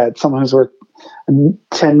rate, that someone who's worth 10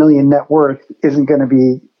 million net worth isn't going to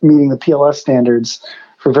be meeting the PLS standards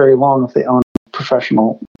for very long if they own a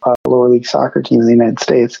professional lower league soccer team in the United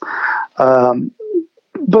States. But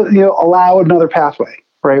allow another pathway,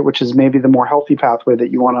 right? Which is maybe the more healthy pathway that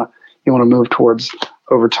you want to move towards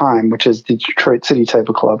over time, which is the Detroit City type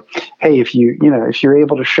of club. Hey, if you're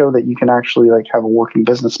able to show that you can actually have a working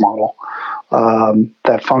business model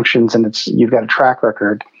that functions, and you've got a track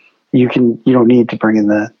record, you don't need to bring in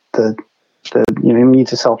you need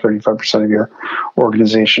to sell 35% of your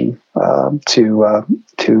organization to a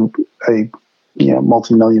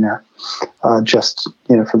multimillionaire just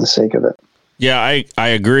for the sake of it. Yeah, I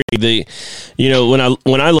agree. When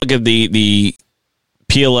I look at the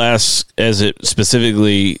PLS, as it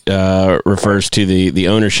specifically refers to the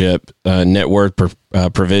ownership net worth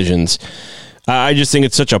provisions, I just think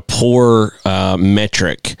it's such a poor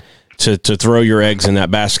metric to throw your eggs in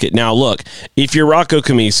that basket. Now, look, if you're Rocco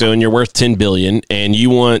Camiso and you're worth $10 billion and you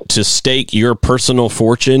want to stake your personal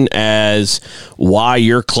fortune as why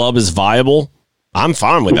your club is viable, I'm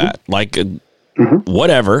fine with that.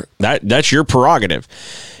 Whatever, that's your prerogative.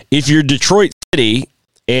 If you're Detroit City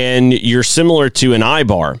and you're similar to an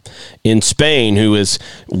Ibar in Spain, who is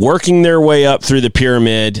working their way up through the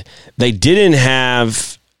pyramid, they didn't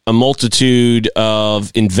have a multitude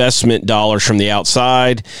of investment dollars from the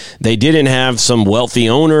outside. They didn't have some wealthy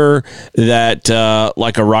owner that,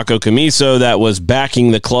 like a Rocco Camiso, that was backing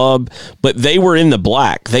the club, but they were in the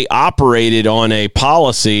black. They operated on a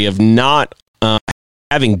policy of not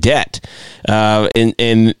having debt,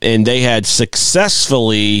 and they had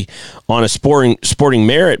successfully, on a sporting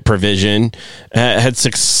merit provision, had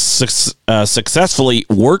successfully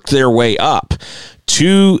worked their way up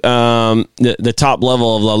to the top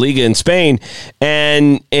level of La Liga in Spain,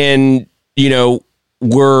 and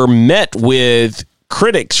were met with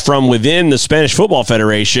critics from within the Spanish Football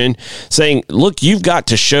Federation saying, look, you've got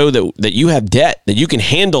to show that you have debt, that you can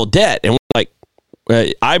handle debt. And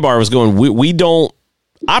Ibar was going, we don't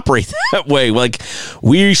operate that way.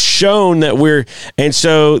 We've shown that and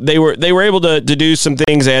so they were able to do some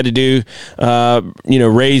things. They had to do,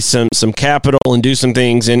 raise some capital and do some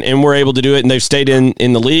things, and we're able to do it. And they've stayed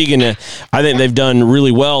in the league, and I think they've done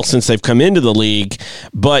really well since they've come into the league.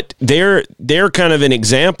 But they're kind of an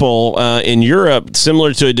example in Europe,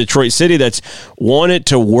 similar to a Detroit City that's wanted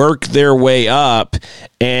to work their way up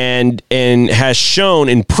and has shown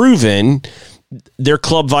and proven their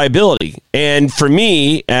club viability. And for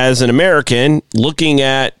me, as an American, looking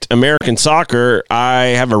at American soccer, I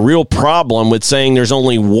have a real problem with saying there's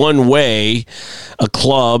only one way a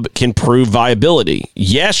club can prove viability.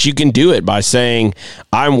 Yes, you can do it by saying,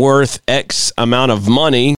 I'm worth X amount of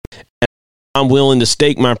money, and I'm willing to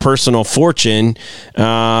stake my personal fortune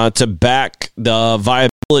to back the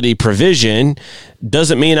viability provision.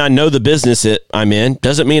 Doesn't mean I know the business that I'm in.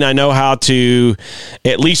 Doesn't mean I know how to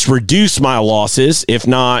at least reduce my losses, if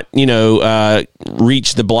not,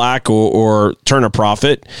 reach the black or turn a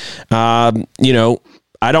profit. I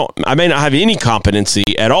may not have any competency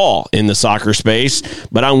at all in the soccer space,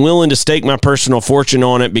 but I'm willing to stake my personal fortune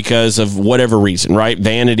on it because of whatever reason, right?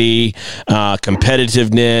 Vanity,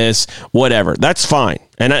 competitiveness, whatever. That's fine.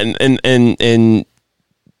 And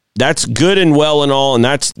that's good and well and all. And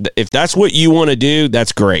if that's what you want to do,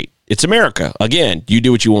 that's great. It's America. Again, you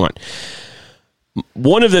do what you want.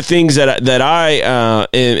 One of the things that I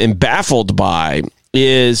am baffled by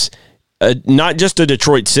is not just a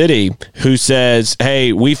Detroit City who says,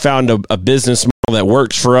 hey, we found a business model that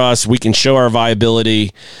works for us. We can show our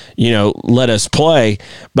viability, let us play.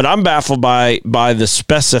 But I'm baffled by the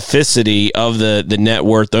specificity of the net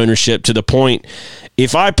worth ownership, to the point,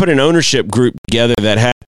 if I put an ownership group together that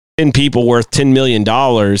had 10 people worth $10 million,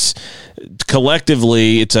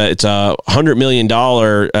 collectively it's a $100 million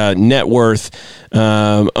net worth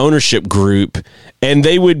ownership group, and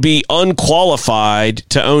they would be unqualified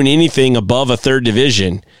to own anything above a third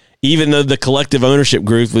division, even though the collective ownership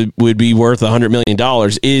group would be worth $100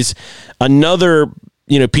 million, is another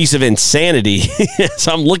piece of insanity.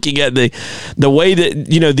 So I'm looking at the way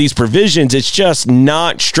that, these provisions, it's just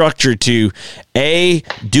not structured to A,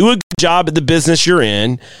 do a good job at the business you're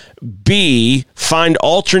in, B, find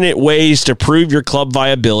alternate ways to prove your club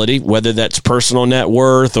viability, whether that's personal net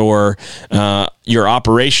worth or your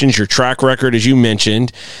operations, your track record, as you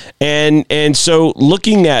mentioned. And so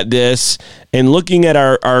looking at this and looking at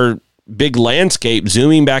our big landscape,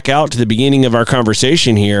 zooming back out to the beginning of our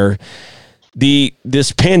conversation here,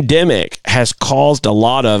 this pandemic has caused a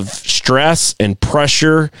lot of stress and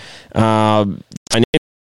pressure, financial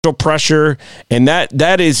pressure, and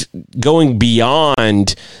that is going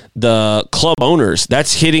beyond the club owners.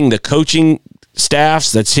 That's hitting the coaching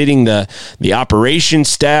staffs, that's hitting the operations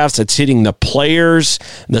staffs, that's hitting the players,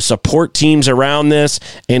 the support teams around this,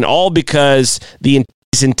 and all because these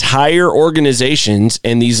entire organizations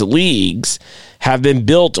and these leagues have been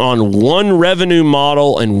built on one revenue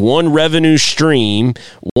model and one revenue stream,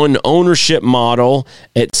 one ownership model,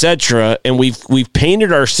 etc. And we've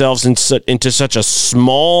painted ourselves into such a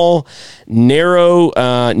small, narrow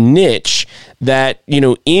niche that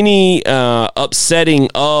any upsetting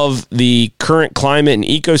of the current climate and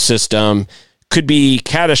ecosystem could be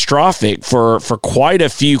catastrophic for quite a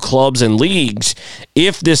few clubs and leagues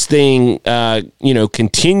if this thing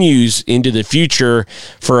continues into the future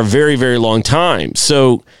for a very, very long time.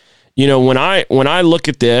 So when I look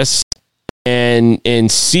at this and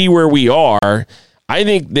see where we are, I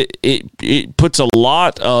think that it puts a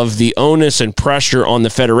lot of the onus and pressure on the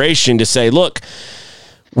federation to say, look,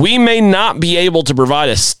 we may not be able to provide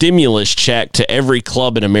a stimulus check to every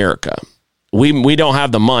club in America. We don't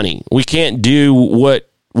have the money. We can't do what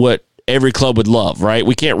every club would love, right?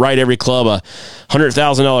 We can't write every club a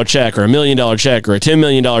 $100,000 check or $1 million check or a $10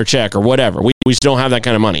 million check or whatever. We just don't have that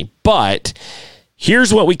kind of money. But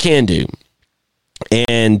here's what we can do.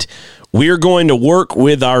 And we're going to work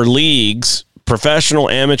with our leagues, professional,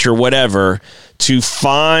 amateur, whatever, to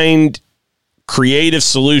find creative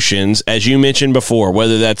solutions, as you mentioned before,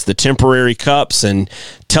 whether that's the temporary cups and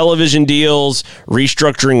television deals,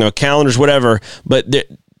 restructuring of calendars, whatever. But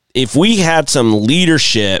if we had some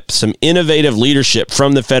leadership, some innovative leadership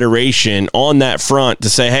from the federation on that front to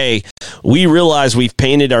say, hey, we realize we've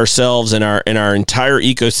painted ourselves and our entire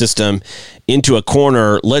ecosystem into a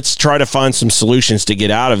corner. Let's try to find some solutions to get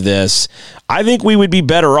out of this. I think we would be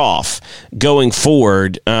better off going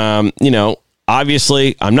forward.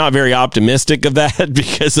 Obviously, I'm not very optimistic of that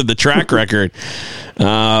because of the track record.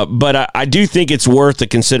 But I do think it's worth the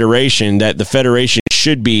consideration that the federation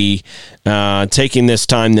should be taking this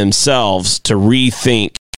time themselves to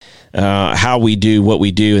rethink how we do what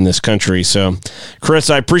we do in this country. So, Chris,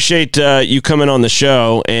 I appreciate you coming on the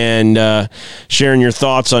show and sharing your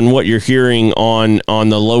thoughts on what you're hearing on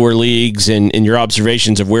the lower leagues and your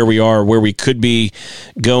observations of where we are, where we could be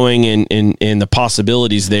going, and the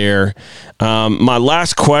possibilities there. My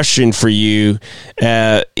last question for you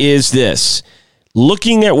is this.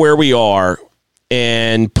 Looking at where we are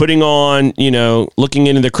and putting on, looking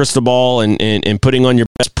into the crystal ball and putting on your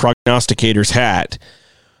best prognosticator's hat,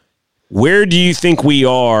 where do you think we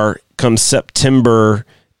are come September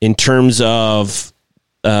in terms of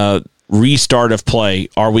restart of play?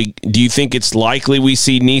 Do you think it's likely we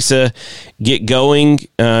see NISA get going?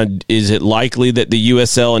 Is it likely that the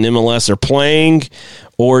USL and MLS are playing?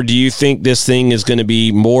 Or do you think this thing is going to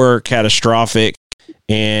be more catastrophic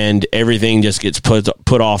and everything just gets put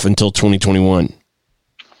off until 2021?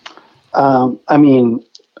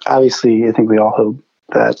 Obviously, I think we all hope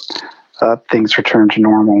that things return to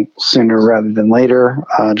normal sooner rather than later,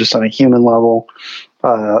 just on a human level.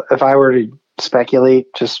 If I were to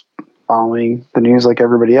speculate, just following the news like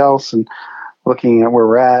everybody else and looking at where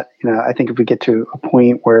we're at, I think if we get to a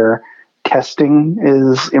point where testing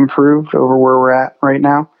is improved over where we're at right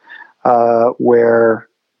now, where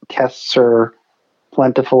tests are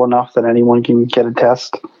plentiful enough that anyone can get a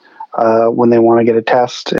test, when they want to get a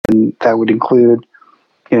test, and that would include,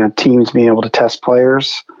 teams being able to test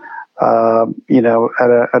players, at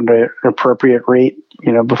an appropriate rate,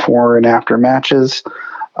 before and after matches.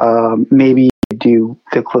 Maybe do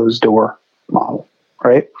the closed door model,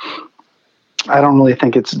 right? I don't really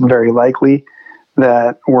think it's very likely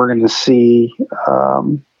that we're going to see,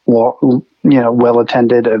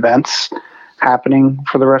 well-attended events happening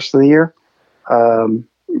for the rest of the year.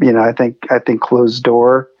 I think closed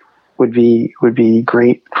door would be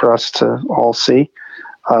great for us to all see.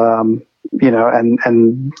 And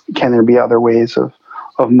can there be other ways of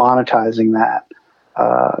monetizing that?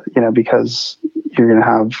 Because you're going to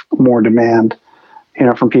have more demand,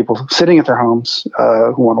 from people sitting at their homes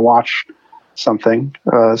who want to watch something.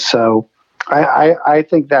 So I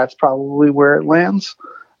think that's probably where it lands.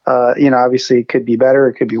 Obviously it could be better,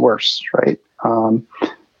 it could be worse, right?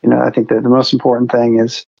 I think that the most important thing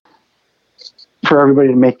is for everybody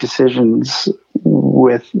to make decisions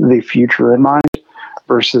with the future in mind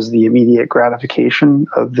versus the immediate gratification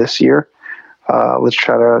of this year. Let's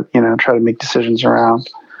try to make decisions around,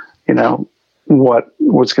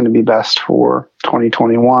 what's going to be best for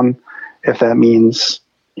 2021. If that means,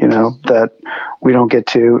 that we don't get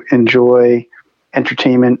to enjoy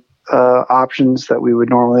entertainment options that we would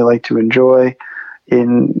normally like to enjoy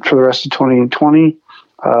for the rest of 2020.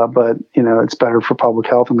 But it's better for public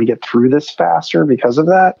health and we get through this faster because of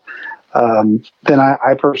that. Then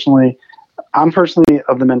I'm personally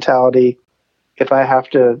of the mentality, if I have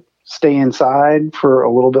to stay inside for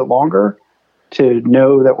a little bit longer to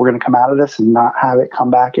know that we're going to come out of this and not have it come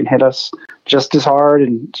back and hit us just as hard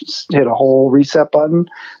and just hit a whole reset button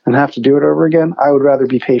and have to do it over again, I would rather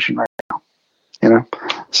be patient right now,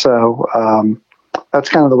 So that's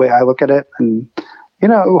kind of the way I look at it. And,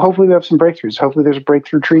 hopefully we have some breakthroughs. Hopefully there's a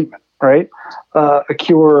breakthrough treatment, right? A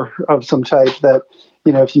cure of some type that,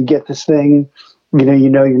 if you get this thing,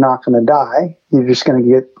 you're not going to die. You're just going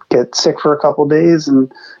to get sick for a couple of days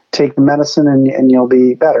and take the medicine and you'll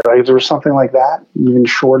be better. Like if there was something like that, even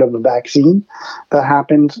short of a vaccine that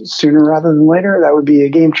happened sooner rather than later, that would be a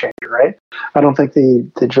game changer, right? I don't think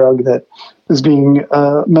the drug that is being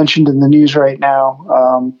mentioned in the news right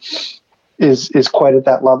now is quite at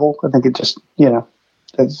that level. I think it just,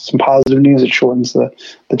 it's some positive news. It shortens the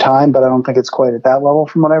time, but I don't think it's quite at that level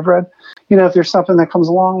from what I've read. If there's something that comes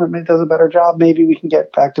along that does a better job, maybe we can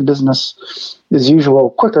get back to business as usual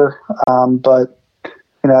quicker. But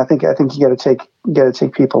I think you got to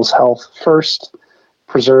take people's health first,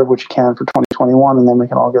 preserve what you can for 2021, and then we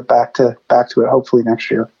can all get back to it hopefully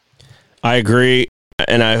next year. I agree.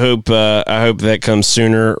 And I hope that comes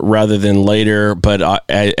sooner rather than later. But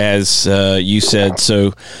as you said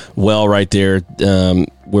so well right there,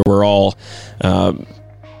 where we're all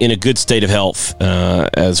in a good state of health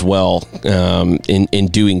as well in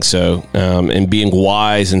doing so, and being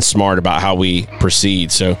wise and smart about how we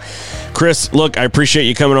proceed. So, Chris, look, I appreciate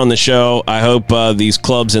you coming on the show. I hope these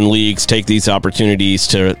clubs and leagues take these opportunities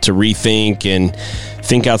to rethink and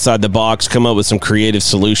think outside the box, come up with some creative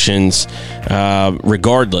solutions.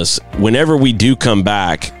 Regardless, whenever we do come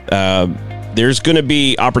back, there's going to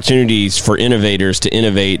be opportunities for innovators to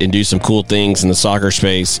innovate and do some cool things in the soccer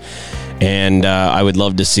space. And I would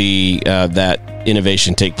love to see that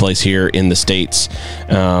innovation take place here in the States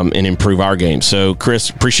and improve our game. So, Chris,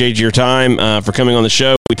 appreciate your time for coming on the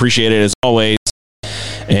show. We appreciate it as always.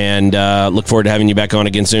 And look forward to having you back on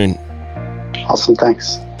again soon. Awesome.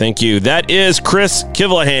 Thanks. Thank you. That is Chris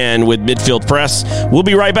Kivlehan with Midfield Press. We'll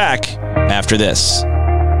be right back after this.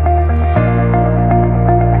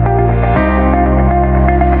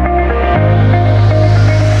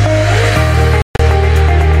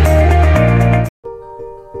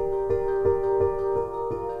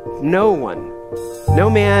 No one, no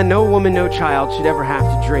man, no woman, no child should ever have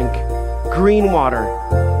to drink green water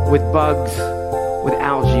with bugs, with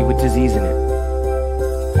algae, with disease in it.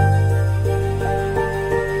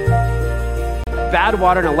 Bad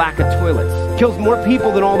water and a lack of toilets kills more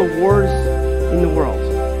people than all the wars in the world.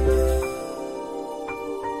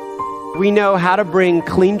 We know how to bring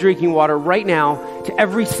clean drinking water right now to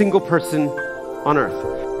every single person on earth.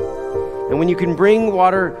 And when you can bring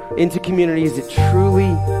water into communities, it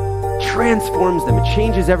truly transforms them. It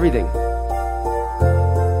changes everything.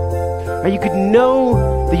 Or you could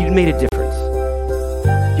know that you'd made a difference.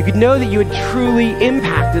 You could know that you had truly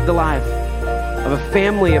impacted the life of a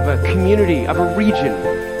family, of a community, of a region.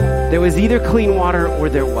 There was either clean water or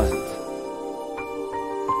there wasn't.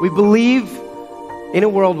 We believe in a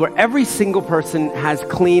world where every single person has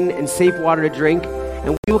clean and safe water to drink,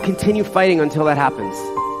 and we will continue fighting until that happens.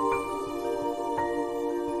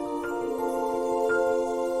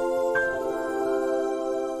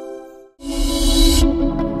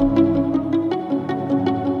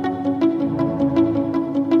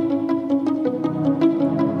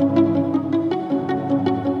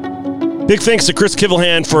 Big thanks to Chris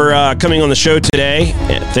Kivlehan for coming on the show today.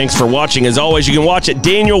 And thanks for watching. As always, you can watch at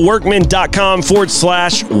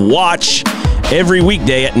danielworkman.com/watch every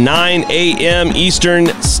weekday at 9 a.m. Eastern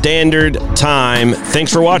Standard Time.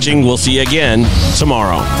 Thanks for watching. We'll see you again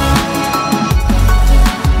tomorrow.